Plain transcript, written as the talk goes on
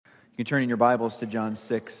You can turn in your Bibles to John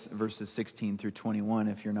 6, verses 16 through 21.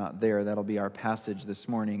 If you're not there, that'll be our passage this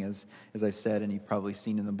morning, as I've said, and you've probably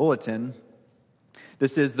seen in the bulletin.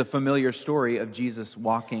 This is the familiar story of Jesus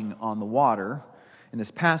walking on the water. In this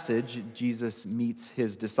passage, Jesus meets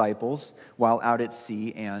his disciples while out at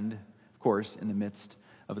sea and, of course, in the midst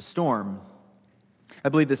of a storm. I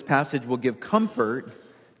believe this passage will give comfort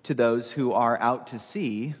to those who are out at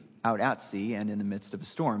sea, and in the midst of a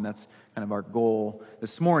storm. That's kind of our goal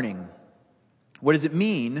this morning. What does it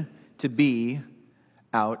mean to be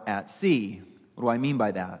out at sea? What do I mean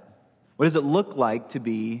by that? What does it look like to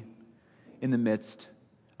be in the midst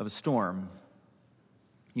of a storm?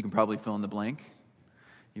 You can probably fill in the blank.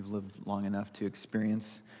 You've lived long enough to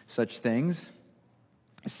experience such things.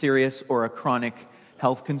 A serious or a chronic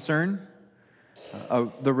health concern,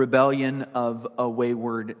 the rebellion of a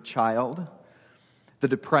wayward child, the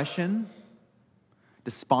depression,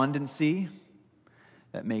 despondency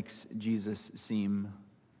that makes Jesus seem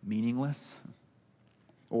meaningless,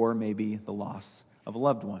 or maybe the loss of a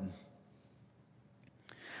loved one.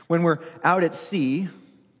 When we're out at sea,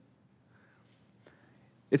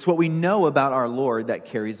 it's what we know about our Lord that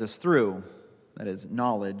carries us through. That is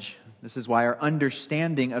knowledge. This is why our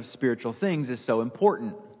understanding of spiritual things is so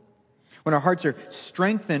important. When our hearts are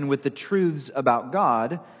strengthened with the truths about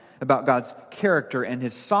God, about God's character and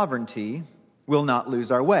His sovereignty, we'll not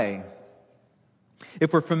lose our way.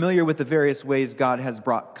 If we're familiar with the various ways God has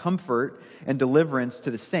brought comfort and deliverance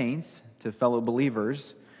to the saints, to fellow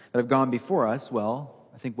believers that have gone before us, well,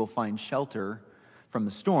 I think we'll find shelter from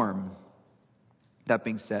the storm. That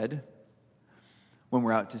being said, when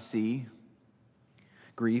we're out to sea,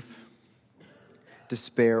 grief,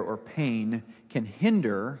 despair, or pain can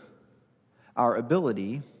hinder our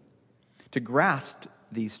ability to grasp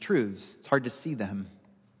these truths. It's hard to see them.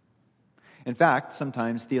 In fact,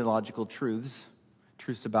 sometimes theological truths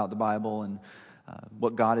about the Bible and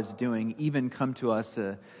what God is doing, even come to us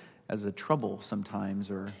as a trouble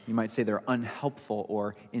sometimes, or you might say they're unhelpful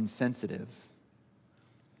or insensitive.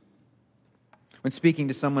 When speaking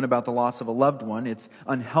to someone about the loss of a loved one, it's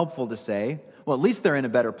unhelpful to say, well, at least they're in a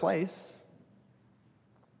better place.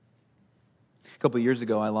 A couple of years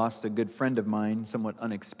ago, I lost a good friend of mine somewhat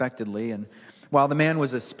unexpectedly, and while the man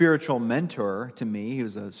was a spiritual mentor to me, he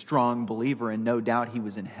was a strong believer, and no doubt he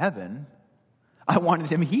was in heaven, I wanted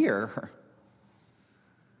him here.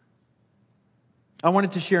 I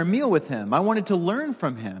wanted to share a meal with him. I wanted to learn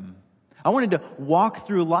from him. I wanted to walk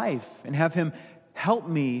through life and have him help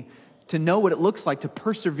me to know what it looks like to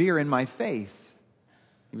persevere in my faith.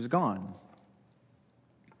 He was gone.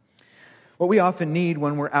 What we often need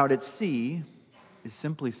when we're out at sea is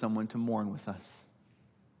simply someone to mourn with us.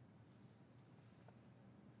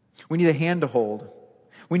 We need a hand to hold.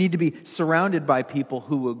 We need to be surrounded by people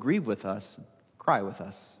who will grieve with us, cry with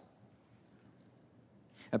us.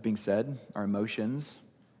 That being said, our emotions,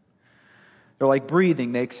 they're like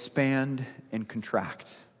breathing. They expand and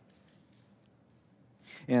contract.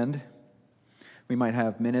 And we might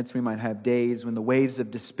have minutes, we might have days when the waves of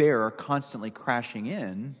despair are constantly crashing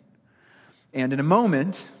in. And in a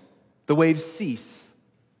moment, the waves cease,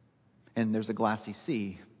 and there's a glassy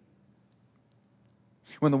sea.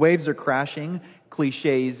 When the waves are crashing,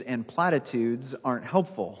 cliches and platitudes aren't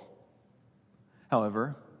helpful.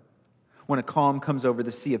 However, when a calm comes over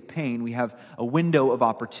the sea of pain, we have a window of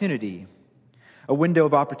opportunity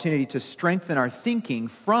to strengthen our thinking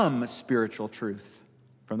from spiritual truth,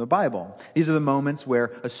 from the Bible. These are the moments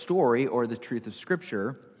where a story or the truth of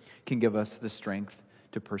Scripture can give us the strength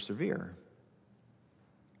to persevere.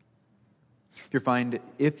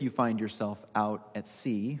 If you find yourself out at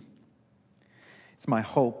sea, it's my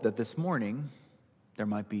hope that this morning there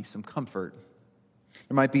might be some comfort.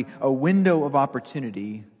 There might be a window of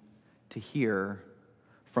opportunity to hear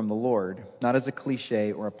from the Lord, not as a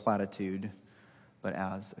cliche or a platitude, but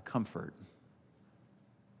as a comfort.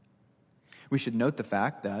 We should note the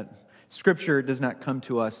fact that Scripture does not come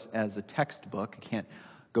to us as a textbook. You can't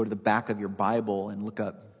go to the back of your Bible and look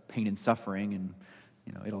up pain and suffering, and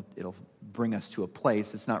it'll bring us to a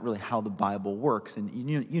place. It's not really how the Bible works, and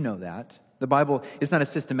you know that. The Bible is not a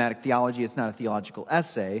systematic theology. It's not a theological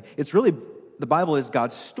essay. The Bible is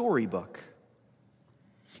God's storybook.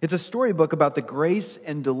 It's a storybook about the grace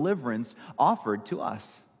and deliverance offered to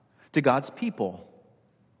us, to God's people.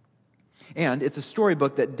 And it's a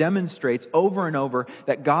storybook that demonstrates over and over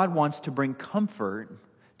that God wants to bring comfort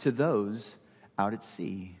to those out at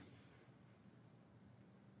sea.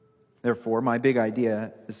 Therefore, my big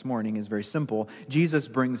idea this morning is very simple. Jesus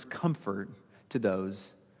brings comfort to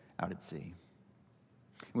those out at sea.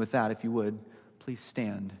 And with that, if you would, please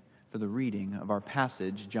stand for the reading of our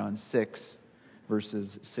passage, John 6,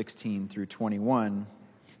 verses 16 through 21.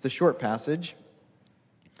 It's a short passage.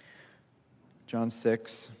 John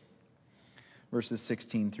 6, verses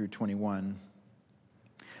 16 through 21.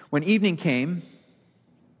 When evening came,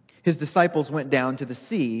 his disciples went down to the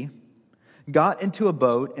sea, got into a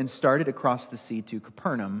boat, and started across the sea to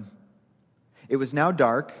Capernaum. It was now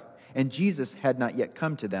dark, and Jesus had not yet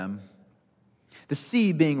come to them. The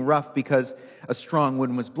sea being rough because a strong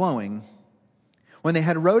wind was blowing. When they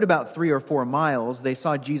had rowed about 3 or 4 miles, they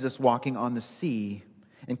saw Jesus walking on the sea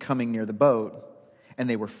and coming near the boat, and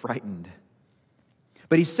they were frightened.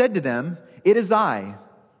 But he said to them, "It is I,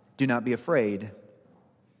 do not be afraid."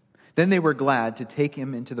 Then they were glad to take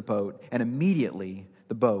him into the boat, and immediately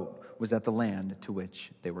the boat was at the land to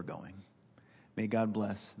which they were going. May God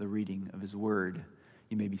bless the reading of his word.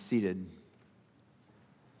 You may be seated.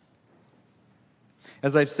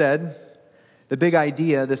 As I've said, the big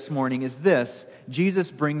idea this morning is this: Jesus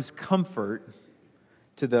brings comfort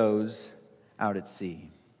to those out at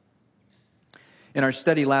sea. In our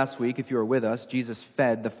study last week, if you were with us, Jesus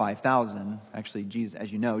fed the 5,000. Actually, Jesus,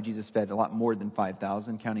 as you know, Jesus fed a lot more than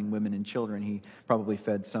 5,000, counting women and children. He probably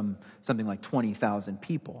fed something like 20,000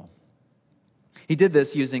 people. He did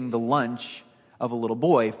this using the lunch of a little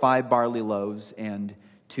boy, 5 barley loaves and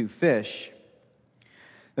 2 fish.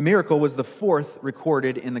 The miracle was the 4th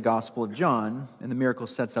recorded in the Gospel of John, and the miracle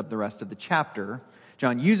sets up the rest of the chapter.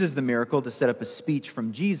 John uses the miracle to set up a speech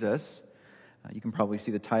from Jesus. You can probably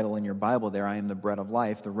see the title in your Bible there, "I am the bread of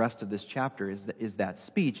life." The rest of this chapter is that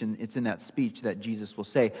speech, and it's in that speech that Jesus will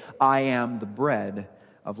say, "I am the bread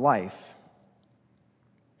of life."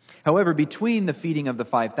 However, between the feeding of the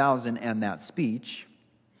 5,000 and that speech,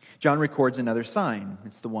 John records another sign.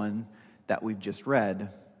 It's the one that we've just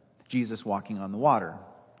read, Jesus walking on the water.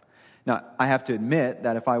 Now, I have to admit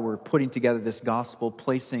that if I were putting together this gospel,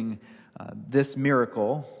 placing this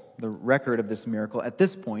miracle, the record of this miracle, at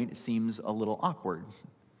this point, it seems a little awkward.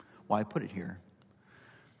 Why put it here?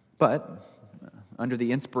 But under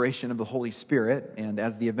the inspiration of the Holy Spirit, and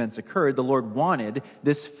as the events occurred, the Lord wanted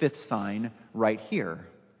this 5th sign right here,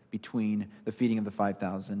 between the feeding of the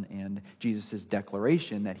 5,000 and Jesus'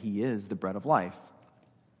 declaration that he is the bread of life.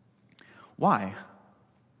 Why?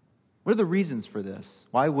 What are the reasons for this?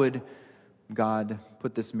 Why would God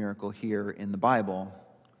put this miracle here in the Bible?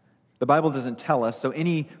 The Bible doesn't tell us, so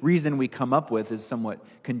any reason we come up with is somewhat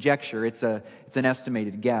conjecture. It's an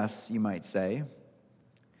estimated guess, you might say.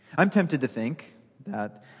 I'm tempted to think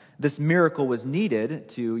that this miracle was needed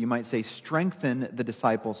to, you might say, strengthen the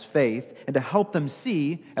disciples' faith and to help them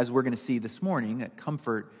see, as we're going to see this morning, that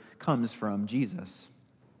comfort comes from Jesus.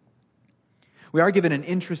 We are given an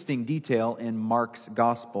interesting detail in Mark's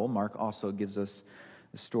gospel. Mark also gives us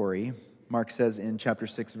the story. Mark says in chapter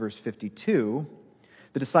 6, verse 52,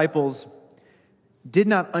 the disciples did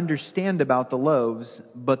not understand about the loaves,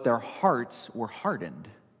 but their hearts were hardened.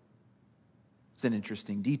 It's an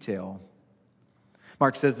interesting detail.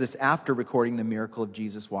 Mark says this after recording the miracle of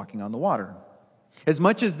Jesus walking on the water. As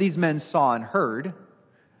much as these men saw and heard,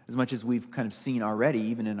 as much as we've kind of seen already,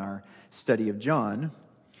 even in our study of John,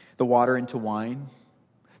 the water into wine,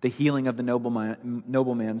 the healing of the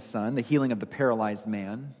nobleman's son, the healing of the paralyzed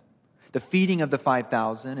man, the feeding of the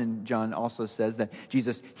 5,000, and John also says that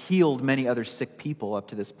Jesus healed many other sick people up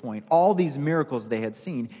to this point. All these miracles they had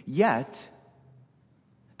seen, yet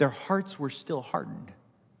their hearts were still hardened.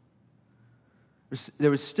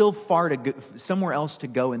 There was still somewhere else to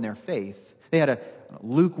go in their faith. They had a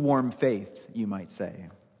lukewarm faith, you might say.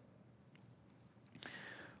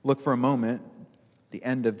 Look for a moment, the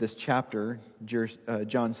end of this chapter,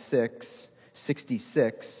 John 6,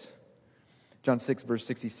 66. John 6, verse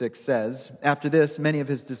 66 says, "After this, many of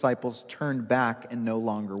his disciples turned back and no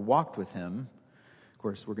longer walked with him." Of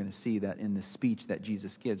course, we're going to see that in the speech that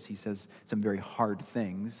Jesus gives, he says some very hard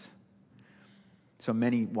things. So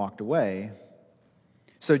many walked away.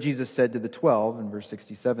 So Jesus said to the 12, in verse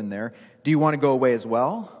 67 there, "Do you want to go away as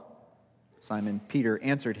well?" Simon Peter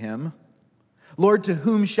answered him, "Lord, to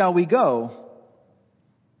whom shall we go?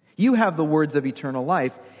 You have the words of eternal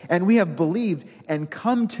life, and we have believed and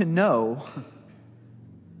come to know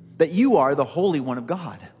that you are the Holy One of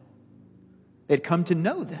God." They'd come to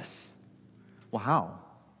know this. Well, how?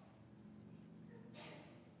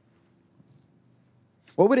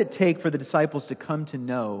 What would it take for the disciples to come to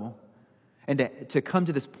know and to come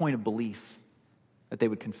to this point of belief that they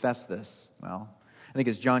would confess this? Well, I think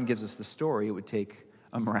as John gives us the story, it would take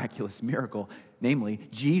a miraculous miracle, namely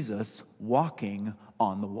Jesus walking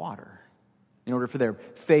on the water, in order for their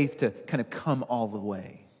faith to kind of come all the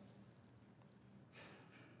way.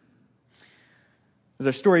 As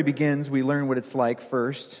our story begins, we learn what it's like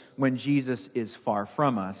first when Jesus is far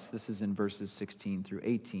from us. This is in verses 16 through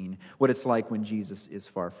 18, what it's like when Jesus is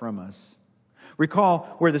far from us.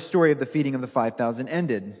 Recall where the story of the feeding of the 5,000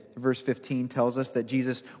 ended. Verse 15 tells us that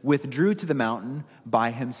Jesus withdrew to the mountain by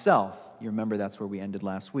himself. You remember that's where we ended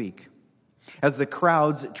last week. As the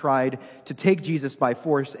crowds tried to take Jesus by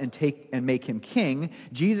force and make him king,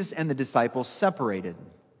 Jesus and the disciples separated.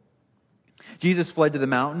 Jesus fled to the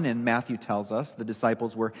mountain, and Matthew tells us the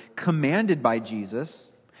disciples were commanded by Jesus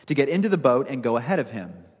to get into the boat and go ahead of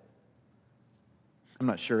him. I'm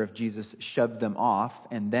not sure if Jesus shoved them off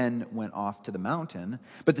and then went off to the mountain,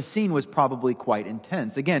 but the scene was probably quite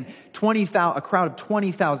intense. Again, a crowd of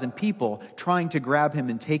 20,000 people trying to grab him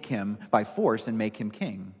and take him by force and make him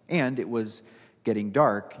king. And it was getting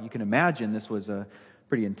dark. You can imagine this was a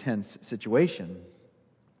pretty intense situation.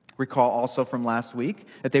 Recall also from last week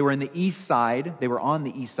that they were on the east side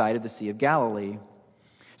of the Sea of Galilee.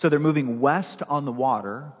 So they're moving west on the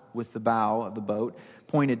water with the bow of the boat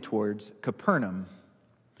pointed towards Capernaum.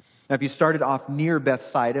 Now, if you started off near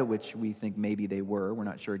Bethsaida, which we think maybe they were, we're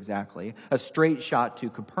not sure exactly, a straight shot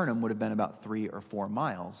to Capernaum would have been about 3 or 4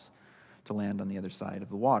 miles to land on the other side of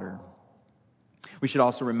the water. We should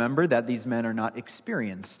also remember that these men are not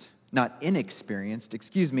inexperienced.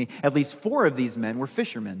 At least 4 of these men were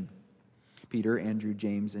fishermen: Peter, Andrew,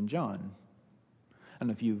 James, and John. I don't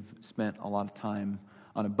know if you've spent a lot of time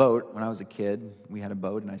on a boat. When I was a kid, we had a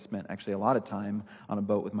boat, and I spent actually a lot of time on a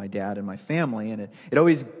boat with my dad and my family, and it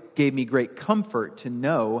always gave me great comfort to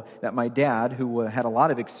know that my dad, who had a lot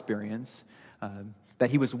of experience,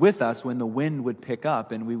 that he was with us when the wind would pick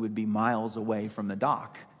up and we would be miles away from the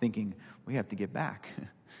dock, thinking, we have to get back.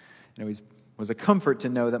 It always was a comfort to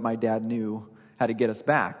know that my dad knew how to get us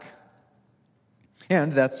back.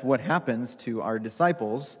 And that's what happens to our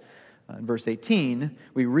disciples. In verse 18,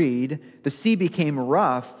 we read, "The sea became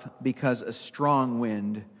rough because a strong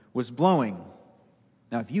wind was blowing."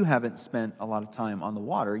 Now, if you haven't spent a lot of time on the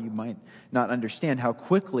water, you might not understand how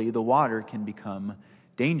quickly the water can become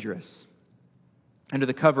dangerous. Under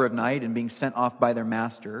the cover of night and being sent off by their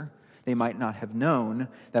master, they might not have known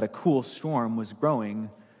that a cool storm was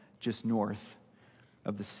growing just north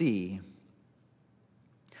of the sea.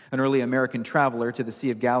 An early American traveler to the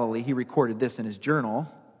Sea of Galilee, he recorded this in his journal.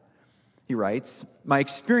 He writes, "My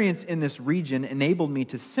experience in this region enabled me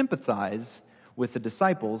to sympathize with the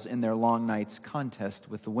disciples in their long night's contest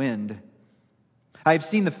with the wind. I have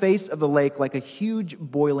seen the face of the lake like a huge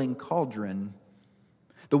boiling cauldron.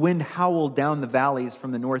 The wind howled down the valleys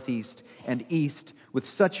from the northeast and east with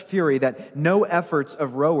such fury that no efforts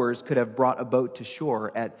of rowers could have brought a boat to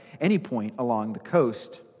shore at any point along the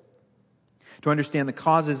coast. To understand the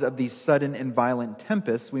causes of these sudden and violent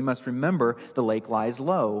tempests, we must remember the lake lies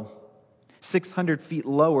low, 600 feet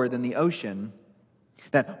lower than the ocean,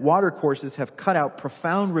 that watercourses have cut out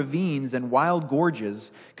profound ravines and wild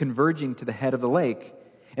gorges converging to the head of the lake,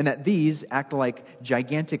 and that these act like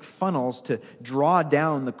gigantic funnels to draw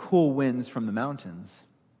down the cool winds from the mountains.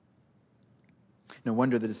 No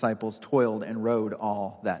wonder the disciples toiled and rowed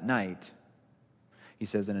all that night." He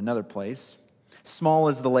says in another place, "Small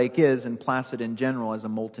as the lake is, and placid in general as a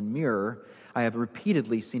molten mirror, I have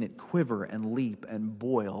repeatedly seen it quiver and leap and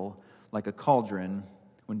boil like a cauldron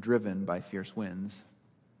when driven by fierce winds."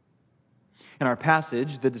 In our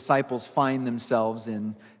passage, the disciples find themselves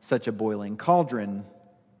in such a boiling cauldron.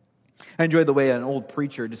 I enjoy the way an old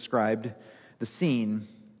preacher described the scene.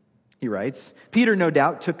 He writes, "Peter no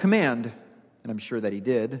doubt took command," and I'm sure that he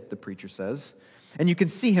did, the preacher says. "And you can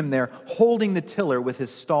see him there holding the tiller with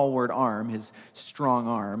his stalwart arm, his strong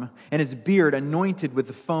arm, and his beard anointed with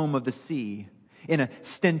the foam of the sea. In a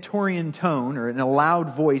stentorian tone, or in a loud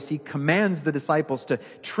voice, he commands the disciples to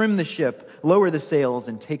trim the ship, lower the sails,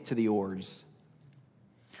 and take to the oars.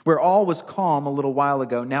 Where all was calm a little while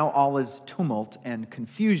ago, now all is tumult and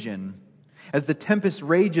confusion. As the tempest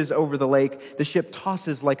rages over the lake, the ship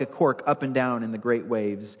tosses like a cork up and down in the great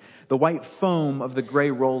waves, the white foam of the gray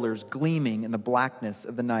rollers gleaming in the blackness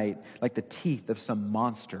of the night like the teeth of some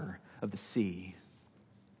monster of the sea."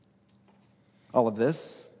 All of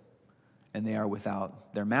this, and they are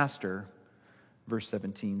without their master. Verse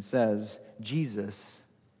 17 says, Jesus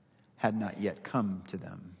had not yet come to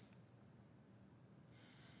them.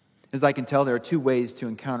 As I can tell, there are 2 ways to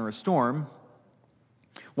encounter a storm.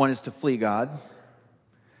 One is to flee God.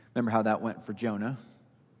 Remember how that went for Jonah?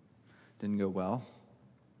 Didn't go well.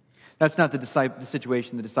 That's not the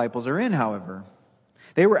situation the disciples are in, however.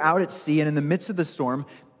 They were out at sea and in the midst of the storm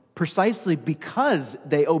precisely because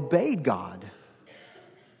they obeyed God.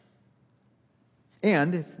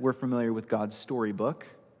 And if we're familiar with God's storybook,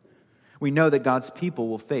 we know that God's people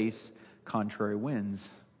will face contrary winds.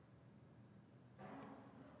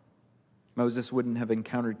 Moses wouldn't have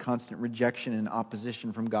encountered constant rejection and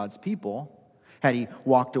opposition from God's people had he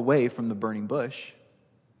walked away from the burning bush.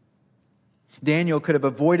 Daniel could have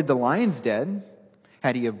avoided the lion's den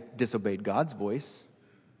had he have disobeyed God's voice.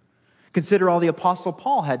 Consider all the Apostle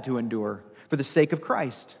Paul had to endure for the sake of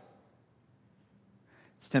Christ.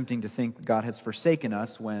 It's tempting to think God has forsaken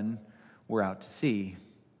us when we're out to sea.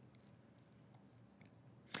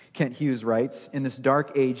 Kent Hughes writes, in this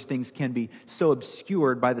dark age, things can be so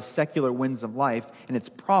obscured by the secular winds of life and its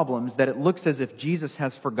problems that it looks as if Jesus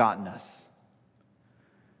has forgotten us.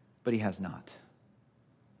 But he has not.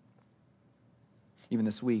 Even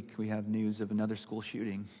this week, we have news of another school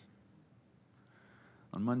shooting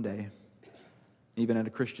on Monday, even at a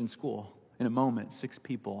Christian school. In a moment, 6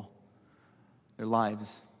 people, their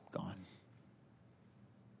lives gone.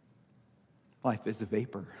 Life is a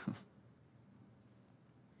vapor.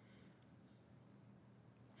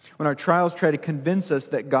 When our trials try to convince us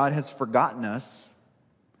that God has forgotten us,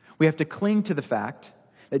 we have to cling to the fact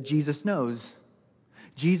that Jesus knows.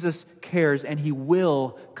 Jesus cares, and he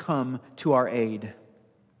will come to our aid.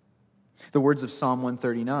 The words of Psalm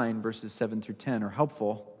 139, verses 7 through 10 are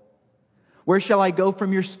helpful. Where shall I go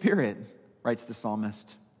from your spirit? Writes the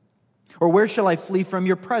psalmist. Or where shall I flee from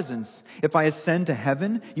your presence? If I ascend to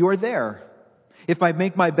heaven, you are there. If I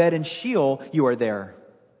make my bed in Sheol, you are there.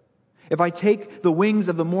 If I take the wings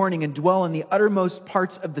of the morning and dwell in the uttermost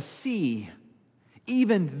parts of the sea,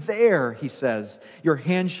 even there, he says, your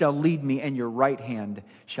hand shall lead me and your right hand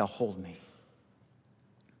shall hold me.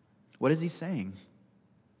 What is he saying?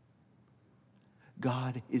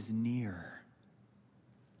 God is near.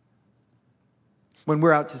 When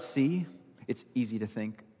we're out to sea, it's easy to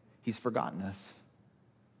think he's forgotten us.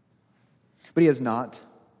 But he has not.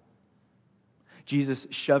 Jesus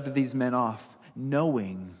shoved these men off,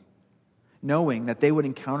 knowing that they would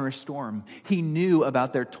encounter a storm. He knew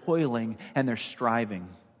about their toiling and their striving.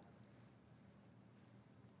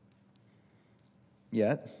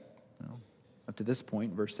 Yet, up to this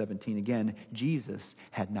point, verse 17 again, Jesus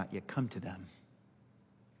had not yet come to them.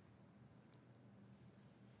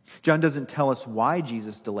 John doesn't tell us why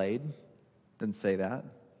Jesus delayed. Doesn't say that.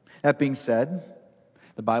 That being said,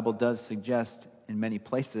 the Bible does suggest in many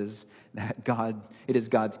places that it is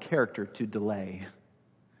God's character to delay.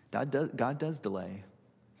 God does delay.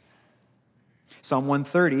 Psalm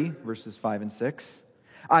 130, verses 5 and 6.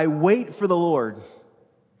 I wait for the Lord.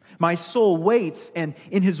 My soul waits, and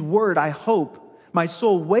in his word I hope. My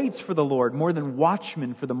soul waits for the Lord more than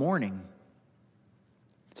watchmen for the morning.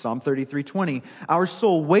 Psalm 33:20. Our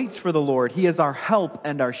soul waits for the Lord. He is our help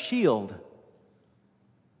and our shield.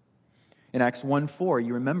 In Acts 1:4,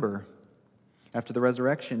 you remember, after the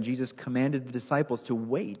resurrection, Jesus commanded the disciples to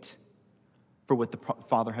wait for what the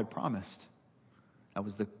Father had promised. That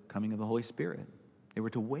was the coming of the Holy Spirit. They were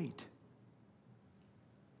to wait.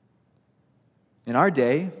 In our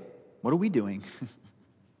day, what are we doing?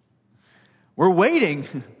 We're waiting.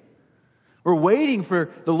 We're waiting for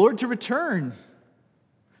the Lord to return.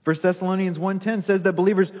 1 Thessalonians 1:10 says that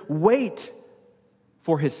believers wait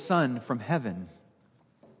for his Son from heaven.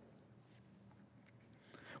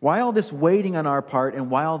 Why all this waiting on our part and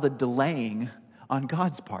why all the delaying on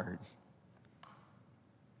God's part?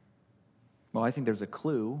 Well, I think there's a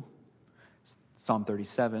clue. Psalm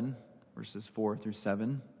 37, verses 4 through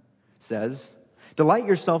 7 says, delight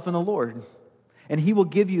yourself in the Lord, and he will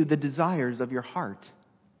give you the desires of your heart.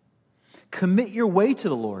 Commit your way to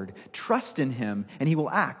the Lord. Trust in him, and he will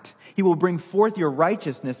act. He will bring forth your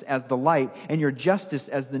righteousness as the light and your justice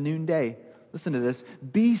as the noonday. Listen to this.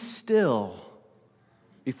 Be still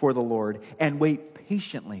before the Lord and wait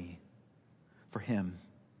patiently for him.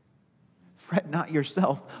 Fret not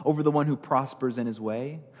yourself over the one who prospers in his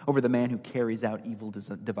way, over the man who carries out evil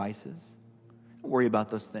devices. Don't worry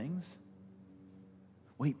about those things.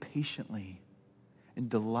 Wait patiently and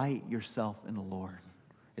delight yourself in the Lord,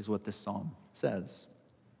 is what this psalm says.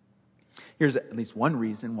 Here's at least one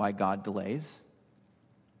reason why God delays.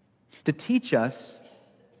 To teach us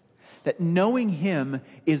that knowing him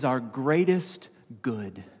is our greatest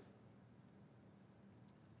good.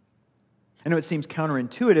 I know it seems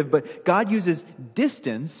counterintuitive, but God uses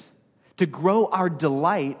distance to grow our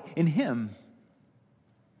delight in him.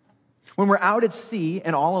 When we're out at sea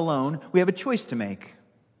and all alone, we have a choice to make.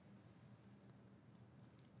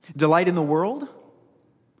 Delight in the world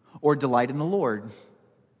or delight in the Lord?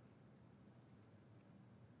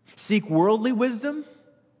 Seek worldly wisdom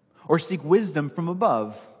or seek wisdom from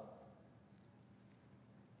above?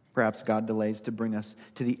 Perhaps God delays to bring us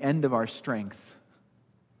to the end of our strength.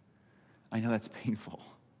 I know that's painful.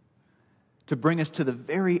 to bring us to the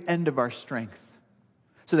very end of our strength.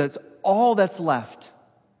 So that's all that's left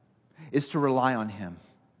is to rely on him.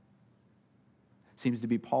 Seems to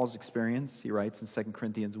be Paul's experience. He writes in 2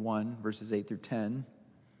 Corinthians 1, verses 8 through 10.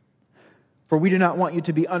 For we do not want you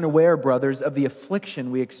to be unaware, brothers, of the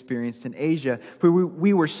affliction we experienced in Asia. For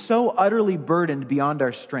we were so utterly burdened beyond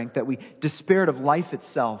our strength that we despaired of life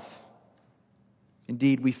itself.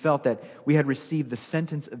 Indeed, we felt that we had received the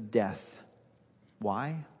sentence of death.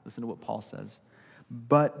 Why? Listen to what Paul says.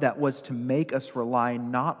 But that was to make us rely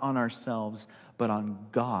not on ourselves, but on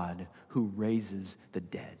God who raises the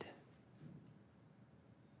dead.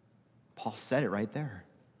 Paul said it right there.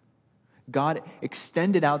 God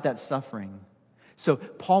extended out that suffering. So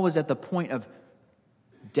Paul was at the point of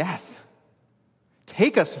death.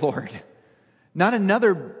 Take us, Lord. Not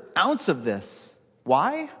another ounce of this.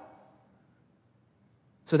 Why?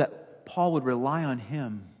 So that Paul would rely on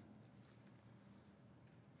him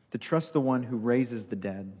to trust the one who raises the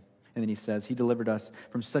dead. And then he says, he delivered us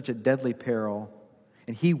from such a deadly peril,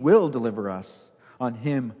 and he will deliver us. On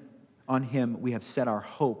him we have set our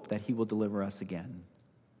hope that he will deliver us again.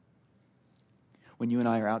 When you and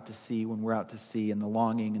I are out to sea, when we're out to sea, and the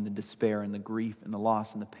longing and the despair and the grief and the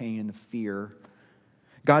loss and the pain and the fear,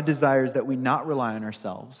 God desires that we not rely on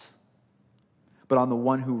ourselves, but on the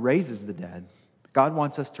one who raises the dead. God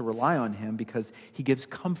wants us to rely on him because he gives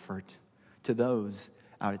comfort to those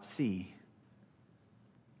out at sea.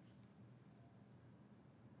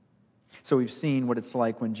 So we've seen what it's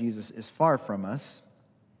like when Jesus is far from us.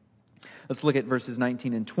 Let's look at verses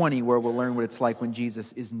 19 and 20, where we'll learn what it's like when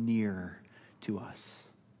Jesus is near to us.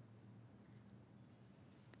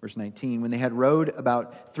 Verse 19, when they had rowed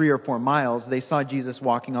about 3 or 4 miles, they saw Jesus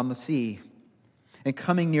walking on the sea and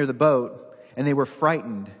coming near the boat, and they were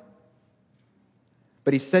frightened.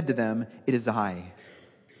 But he said to them, "It is I.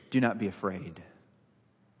 Do not be afraid."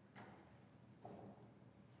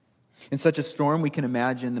 In such a storm, we can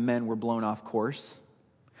imagine the men were blown off course.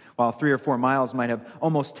 While 3 or 4 miles might have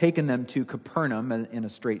almost taken them to Capernaum in a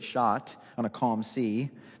straight shot on a calm sea,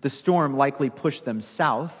 the storm likely pushed them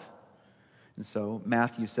south. And so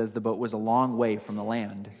Matthew says the boat was a long way from the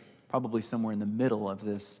land, probably somewhere in the middle of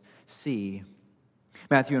this sea.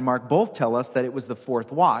 Matthew and Mark both tell us that it was the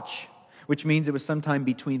 4th watch, which means it was sometime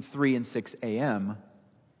between 3 and 6 a.m.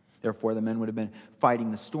 Therefore, the men would have been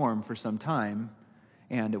fighting the storm for some time,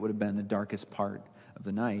 and it would have been the darkest part of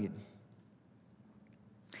the night.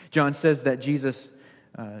 John says that Jesus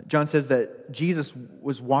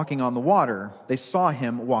was walking on the water. They saw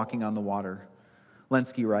him walking on the water.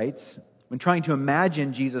 Lenski writes, when trying to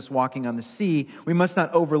imagine Jesus walking on the sea, we must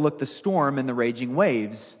not overlook the storm and the raging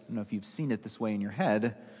waves. I don't know if you've seen it this way in your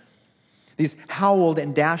head. These howled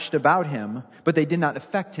and dashed about him, but they did not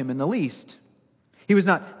affect him in the least. He was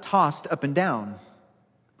not tossed up and down.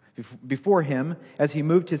 Before him, as he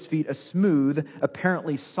moved his feet, a smooth,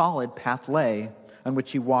 apparently solid path lay, on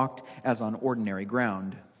which he walked as on ordinary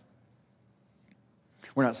ground.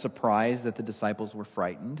 We're not surprised that the disciples were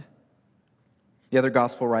frightened. The other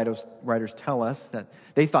gospel writers tell us that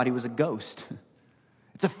they thought he was a ghost.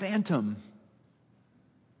 It's a phantom.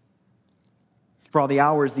 For all the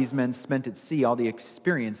hours these men spent at sea, all the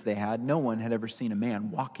experience they had, no one had ever seen a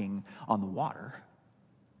man walking on the water.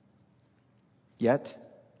 Yet,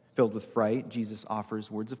 filled with fright, Jesus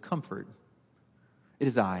offers words of comfort. It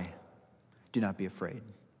is I. Do not be afraid.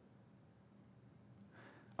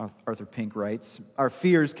 Arthur Pink writes, our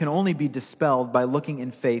fears can only be dispelled by looking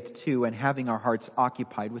in faith to and having our hearts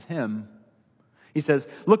occupied with him. He says,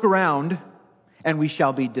 look around and we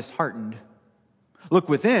shall be disheartened. Look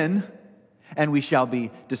within and we shall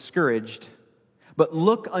be discouraged. But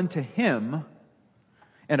look unto him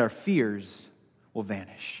and our fears will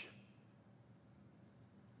vanish.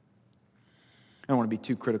 I don't want to be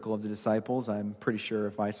too critical of the disciples. I'm pretty sure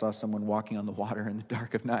if I saw someone walking on the water in the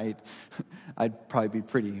dark of night, I'd probably be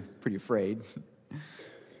pretty afraid.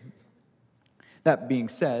 That being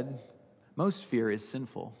said, most fear is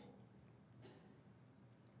sinful.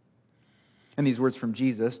 And these words from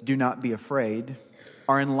Jesus, do not be afraid,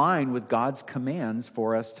 are in line with God's commands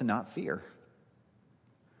for us to not fear.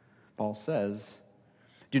 Paul says,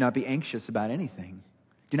 do not be anxious about anything.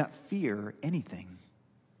 Do not fear anything.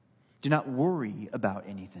 Do not worry about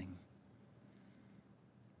anything.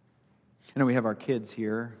 I know we have our kids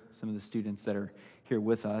here, some of the students that are here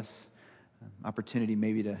with us. Opportunity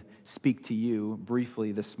maybe to speak to you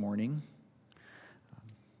briefly this morning.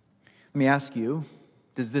 Let me ask you,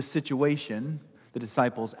 does this situation, the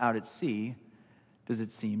disciples out at sea, does it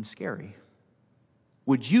seem scary?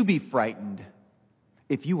 Would you be frightened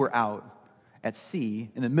if you were out at sea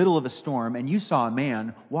in the middle of a storm and you saw a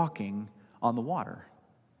man walking on the water?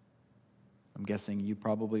 I'm guessing you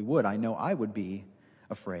probably would. I know I would be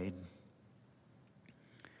afraid.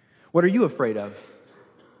 What are you afraid of?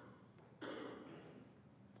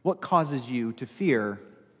 What causes you to fear?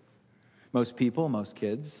 Most people, most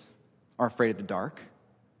kids, are afraid of the dark.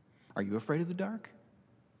 Are you afraid of the dark?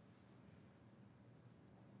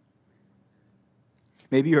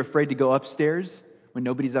 Maybe you're afraid to go upstairs when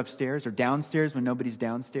nobody's upstairs, or downstairs when nobody's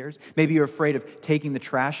downstairs. Maybe you're afraid of taking the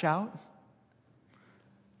trash out.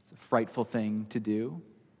 It's a frightful thing to do.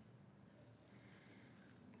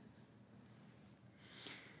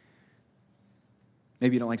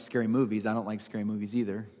 Maybe you don't like scary movies. I don't like scary movies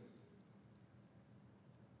either.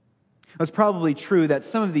 It's probably true that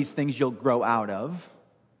some of these things you'll grow out of.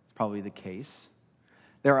 It's probably the case.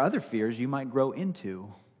 There are other fears you might grow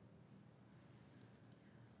into.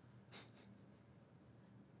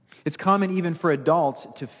 It's common even for adults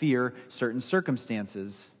to fear certain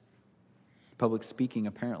circumstances. Public speaking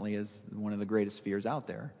apparently is one of the greatest fears out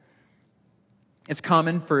there. It's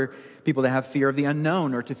common for people to have fear of the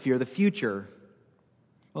unknown or to fear the future.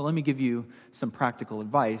 Well, let me give you some practical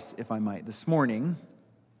advice, if I might, this morning.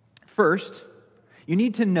 First, you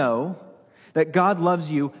need to know that God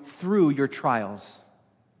loves you through your trials.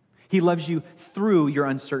 He loves you through your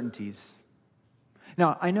uncertainties.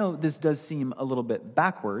 Now, I know this does seem a little bit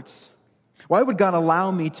backwards. Why would God allow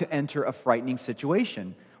me to enter a frightening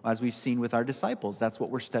situation? Well, as we've seen with our disciples, that's what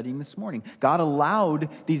we're studying this morning. God allowed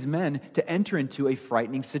these men to enter into a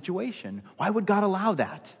frightening situation. Why would God allow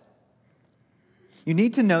that? You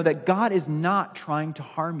need to know that God is not trying to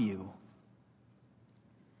harm you.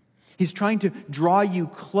 He's trying to draw you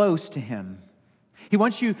close to Him. He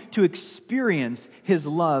wants you to experience His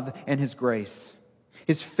love and His grace,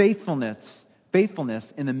 His faithfulness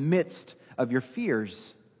in the midst of your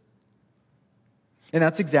fears. And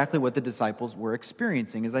that's exactly what the disciples were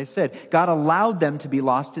experiencing. As I said, God allowed them to be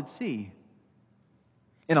lost at sea.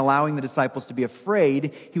 In allowing the disciples to be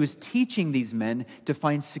afraid, He was teaching these men to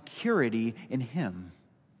find security in Him.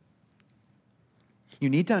 You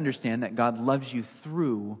need to understand that God loves you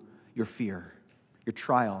through your fear, your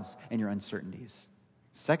trials, and your uncertainties.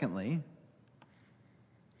 Secondly,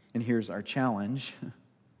 and here's our challenge,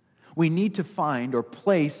 we need to find or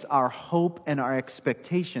place our hope and our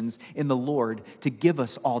expectations in the Lord to give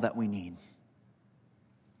us all that we need.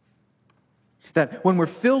 That when we're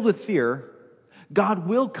filled with fear, God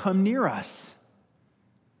will come near us.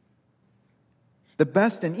 The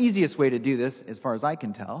best and easiest way to do this, as far as I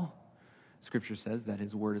can tell, Scripture says that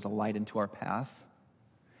His Word is a light into our path,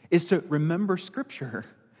 is to remember Scripture,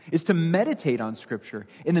 is to meditate on Scripture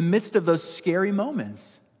in the midst of those scary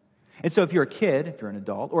moments. And so if you're a kid, if you're an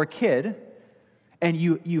adult, or a kid, and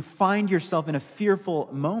you find yourself in a fearful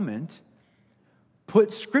moment,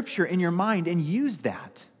 put Scripture in your mind and use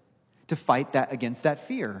that to fight that against that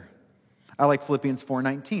fear. I like Philippians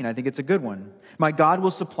 4:19. I think it's a good one. My God will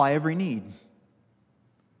supply every need.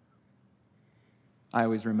 I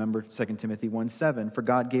always remember 2 Timothy 1:7. For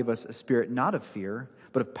God gave us a spirit not of fear,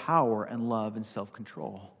 but of power and love and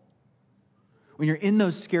self-control. When you're in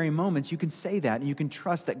those scary moments, you can say that and you can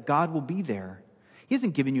trust that God will be there. He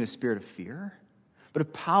hasn't given you a spirit of fear, but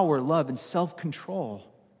of power, love, and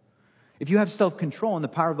self-control. If you have self-control and the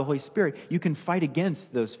power of the Holy Spirit, you can fight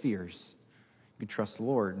against those fears. You can trust the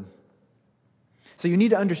Lord. So you need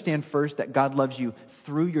to understand first that God loves you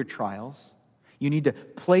through your trials. You need to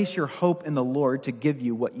place your hope in the Lord to give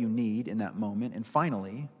you what you need in that moment. And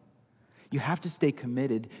finally, you have to stay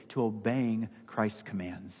committed to obeying Christ's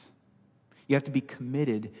commands. You have to be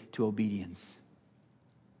committed to obedience.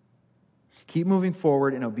 Keep moving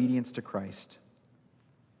forward in obedience to Christ.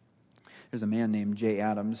 There's a man named Jay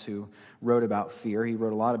Adams who wrote about fear. He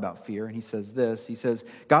wrote a lot about fear, and he says this. He says,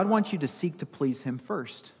 God wants you to seek to please Him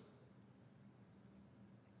first,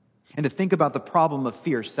 and to think about the problem of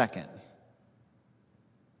fear second.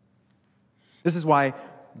 This is why,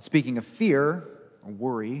 speaking of fear or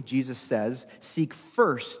worry, Jesus says, seek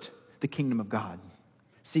first the kingdom of God.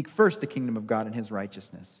 Seek first the kingdom of God and His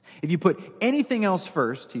righteousness. If you put anything else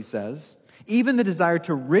first, he says, even the desire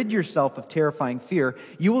to rid yourself of terrifying fear,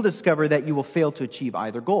 you will discover that you will fail to achieve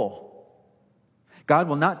either goal. God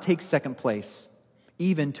will not take second place,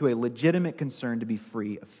 even to a legitimate concern to be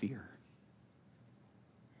free of fear.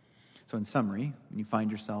 So in summary, when you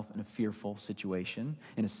find yourself in a fearful situation,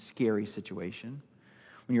 in a scary situation,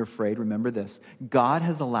 when you're afraid, remember this: God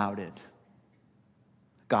has allowed it.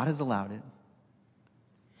 God has allowed it.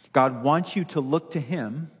 God wants you to look to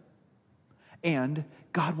Him, and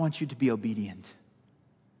God wants you to be obedient.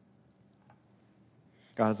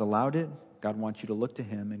 God has allowed it. God wants you to look to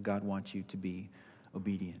Him, and God wants you to be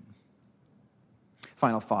obedient.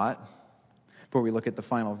 Final thought, before we look at the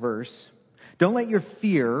final verse. Don't let your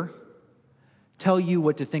fear tell you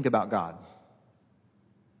what to think about God.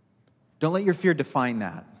 Don't let your fear define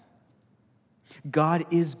that. God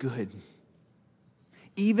is good.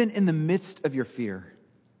 Even in the midst of your fear,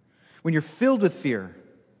 when you're filled with fear,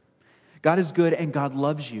 God is good and God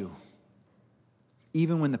loves you,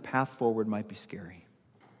 even when the path forward might be scary.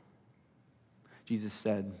 Jesus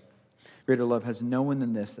said, greater love has no one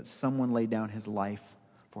than this, that someone lay down his life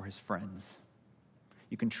for his friends.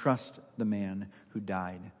 You can trust the man who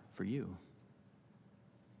died for you.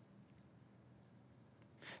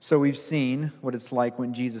 So we've seen what it's like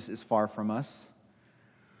when Jesus is far from us,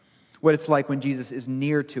 what it's like when Jesus is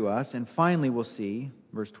near to us, and finally we'll see,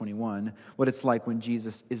 verse 21, what it's like when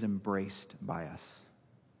Jesus is embraced by us.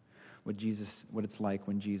 What it's like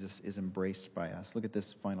when Jesus is embraced by us. Look at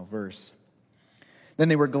this final verse. Then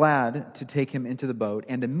they were glad to take him into the boat,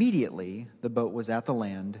 and immediately the boat was at the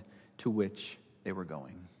land to which they were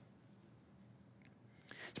going.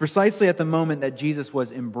 It's precisely at the moment that Jesus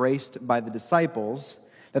was embraced by the disciples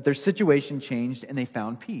that their situation changed and they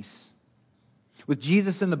found peace. With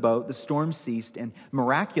Jesus in the boat, the storm ceased, and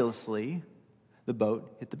miraculously, the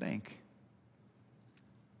boat hit the bank.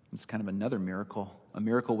 It's kind of another miracle, a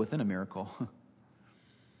miracle within a miracle.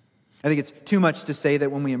 I think it's too much to say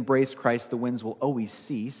that when we embrace Christ, the winds will always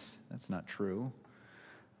cease. That's not true.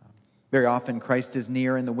 Very often, Christ is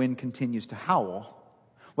near and the wind continues to howl.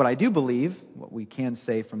 What I do believe, what we can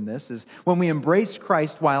say from this, is when we embrace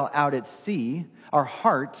Christ while out at sea, our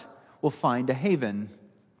heart will find a haven.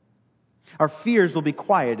 Our fears will be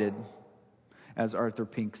quieted. As Arthur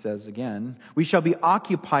Pink says again, we shall be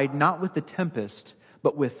occupied not with the tempest,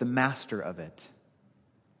 but with the master of it.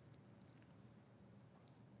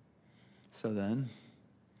 So then,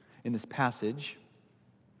 in this passage,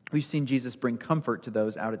 we've seen Jesus bring comfort to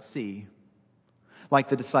those out at sea. Like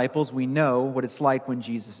the disciples, we know what it's like when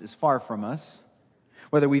Jesus is far from us.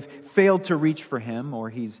 Whether we've failed to reach for him or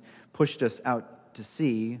he's pushed us out to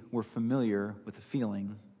sea, we're familiar with the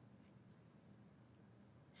feeling.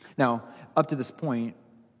 Now, up to this point,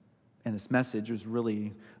 and this message is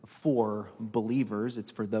really for believers. It's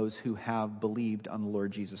for those who have believed on the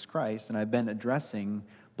Lord Jesus Christ. And I've been addressing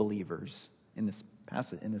believers in this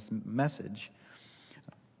passage, in this message.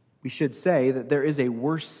 We should say that there is a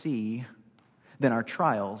worse sea than our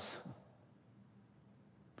trials.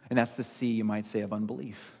 And that's the sea, you might say, of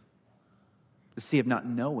unbelief. The sea of not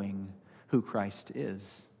knowing who Christ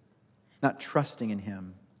is, not trusting in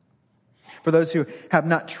him. For those who have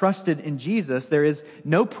not trusted in Jesus, there is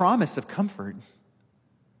no promise of comfort.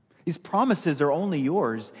 These promises are only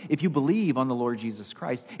yours if you believe on the Lord Jesus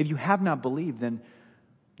Christ. If you have not believed, then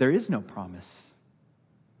there is no promise.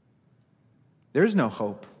 There is no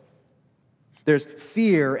hope. There's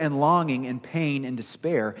fear and longing and pain and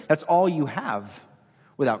despair. That's all you have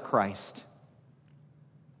without Christ.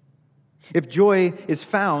 If joy is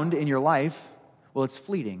found in your life, well, it's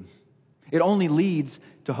fleeting. It only leads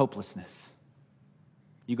to hopelessness.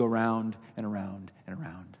 You go round and around and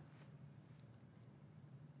around.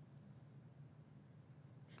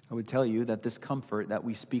 I would tell you that this comfort that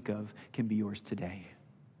we speak of can be yours today.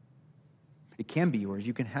 It can be yours.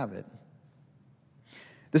 You can have it.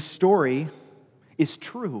 The story is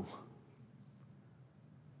true.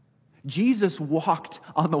 Jesus walked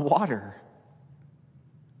on the water.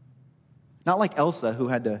 Not like Elsa, who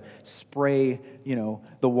had to spray,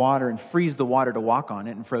 the water and freeze the water to walk on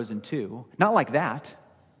it in Frozen 2. Not like that.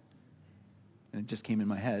 And it just came in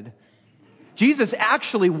my head. Jesus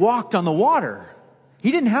actually walked on the water.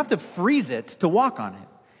 He didn't have to freeze it to walk on it.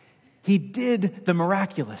 He did the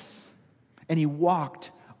miraculous, and he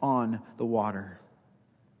walked on the water.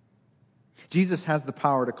 Jesus has the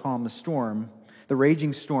power to calm the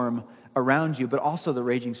raging storm around you, but also the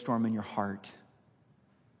raging storm in your heart.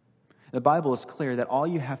 The Bible is clear that all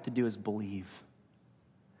you have to do is believe.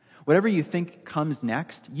 Whatever you think comes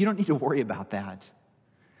next, you don't need to worry about that.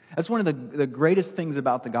 That's one of the greatest things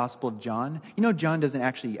about the Gospel of John. John doesn't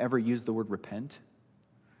actually ever use the word repent.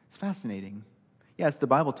 It's fascinating. Yes, the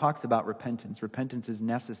Bible talks about repentance. Repentance is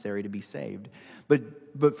necessary to be saved.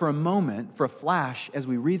 But for a moment, for a flash, as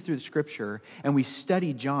we read through the Scripture and we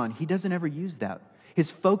study John, he doesn't ever use that.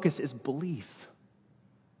 His focus is belief.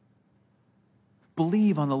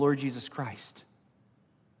 Believe on the Lord Jesus Christ.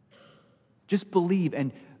 Just believe,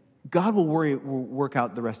 and God will work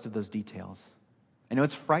out the rest of those details. I know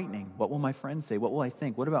it's frightening. What will my friends say? What will I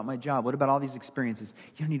think? What about my job? What about all these experiences?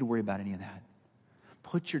 You don't need to worry about any of that.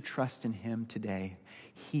 Put your trust in him today.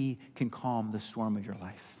 He can calm the storm of your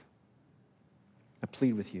life. I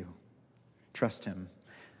plead with you. Trust him.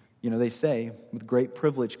 They say, with great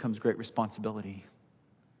privilege comes great responsibility.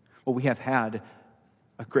 Well, we have had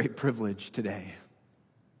a great privilege today.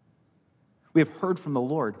 We have heard from the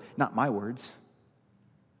Lord, not my words,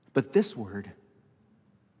 but this word.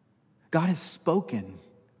 God has spoken.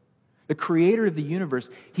 The creator of the universe,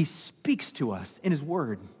 he speaks to us in his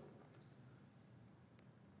word.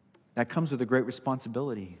 That comes with a great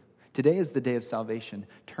responsibility. Today is the day of salvation.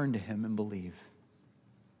 Turn to him and believe.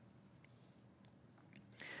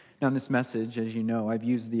 Now, in this message, as you know, I've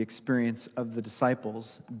used the experience of the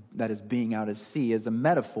disciples, that is being out at sea, as a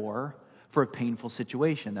metaphor for a painful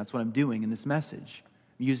situation. That's what I'm doing in this message.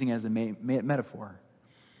 I'm using it as a metaphor.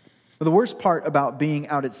 But the worst part about being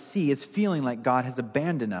out at sea is feeling like God has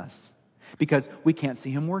abandoned us because we can't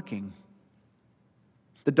see him working.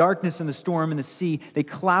 The darkness and the storm and the sea, they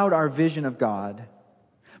cloud our vision of God.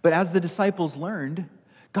 But as the disciples learned,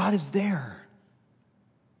 God is there.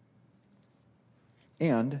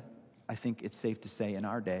 And I think it's safe to say in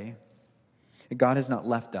our day, God has not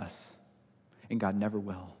left us, and God never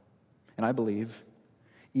will. And I believe,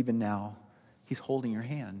 even now, he's holding your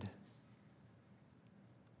hand.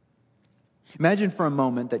 Imagine for a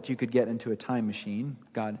moment that you could get into a time machine.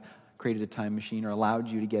 God created a time machine or allowed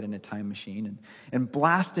you to get in a time machine and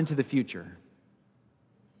blast into the future.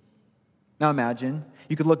 Now imagine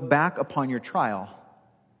you could look back upon your trial.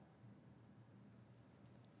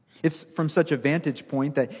 It's from such a vantage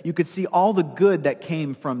point that you could see all the good that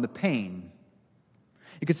came from the pain.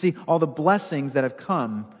 You could see all the blessings that have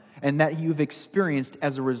come and that you've experienced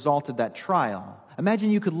as a result of that trial.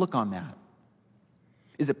 Imagine you could look on that.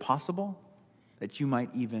 Is it possible that you might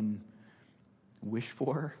even wish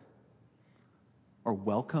for or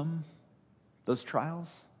welcome those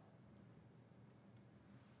trials?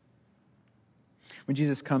 When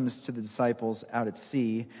Jesus comes to the disciples out at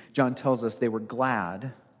sea, John tells us they were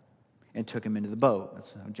glad and took him into the boat.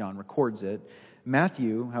 That's how John records it.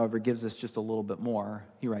 Matthew, however, gives us just a little bit more.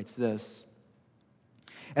 He writes this: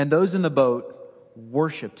 "And those in the boat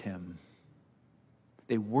worshiped him."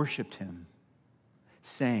 They worshiped him,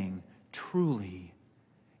 saying, "Truly,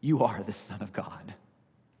 you are the Son of God."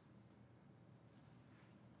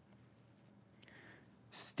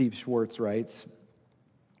 Steve Schwartz writes,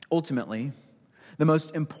 "Ultimately, the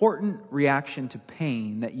most important reaction to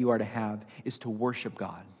pain that you are to have is to worship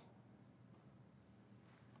God.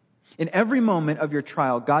 In every moment of your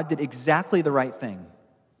trial, God did exactly the right thing.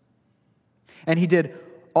 And he did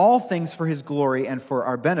all things for his glory and for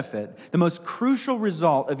our benefit. The most crucial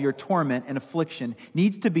result of your torment and affliction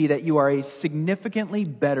needs to be that you are a significantly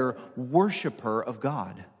better worshiper of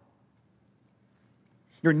God.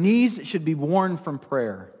 Your knees should be worn from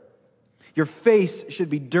prayer. Your face should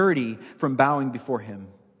be dirty from bowing before him.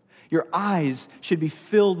 Your eyes should be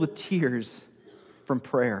filled with tears from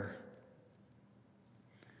prayer.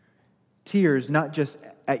 Tears not just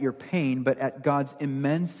at your pain, but at God's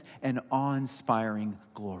immense and awe-inspiring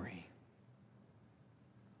glory.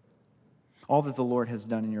 All that the Lord has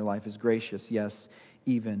done in your life is gracious, yes,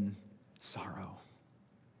 even sorrow."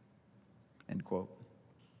 End quote.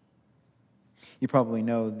 You probably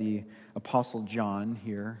know the Apostle John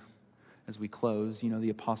here. As we close, you know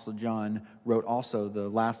the Apostle John wrote also the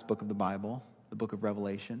last book of the Bible, the book of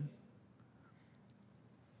Revelation.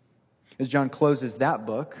 As John closes that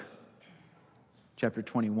book, chapter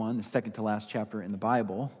 21, the second to last chapter in the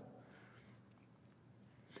Bible,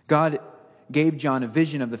 God gave John a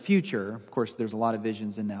vision of the future. Of course, there's a lot of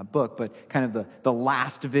visions in that book, but kind of the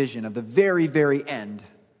last vision of the very, very end.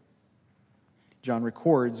 John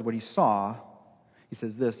records what he saw. He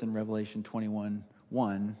says this in Revelation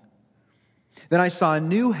 21:1. "Then I saw a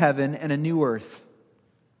new heaven and a new earth.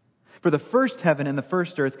 For the first heaven and the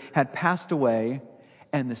first earth had passed away,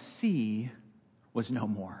 and the sea was no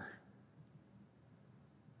more."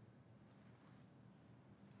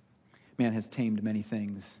 Man has tamed many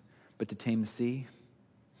things, but to tame the sea?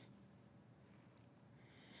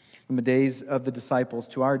 From the days of the disciples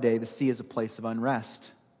to our day, the sea is a place of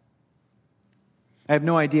unrest. I have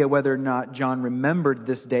no idea whether or not John remembered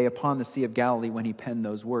this day upon the Sea of Galilee when he penned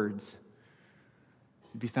those words.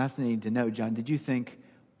 It'd be fascinating to know, John, did you think,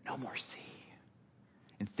 no more sea?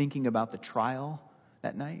 And thinking about the trial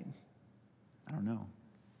that night? I don't know.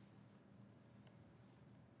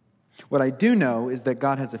 What I do know is that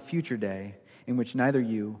God has a future day in which neither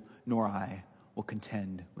you nor I will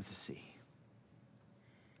contend with the sea.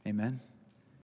 Amen?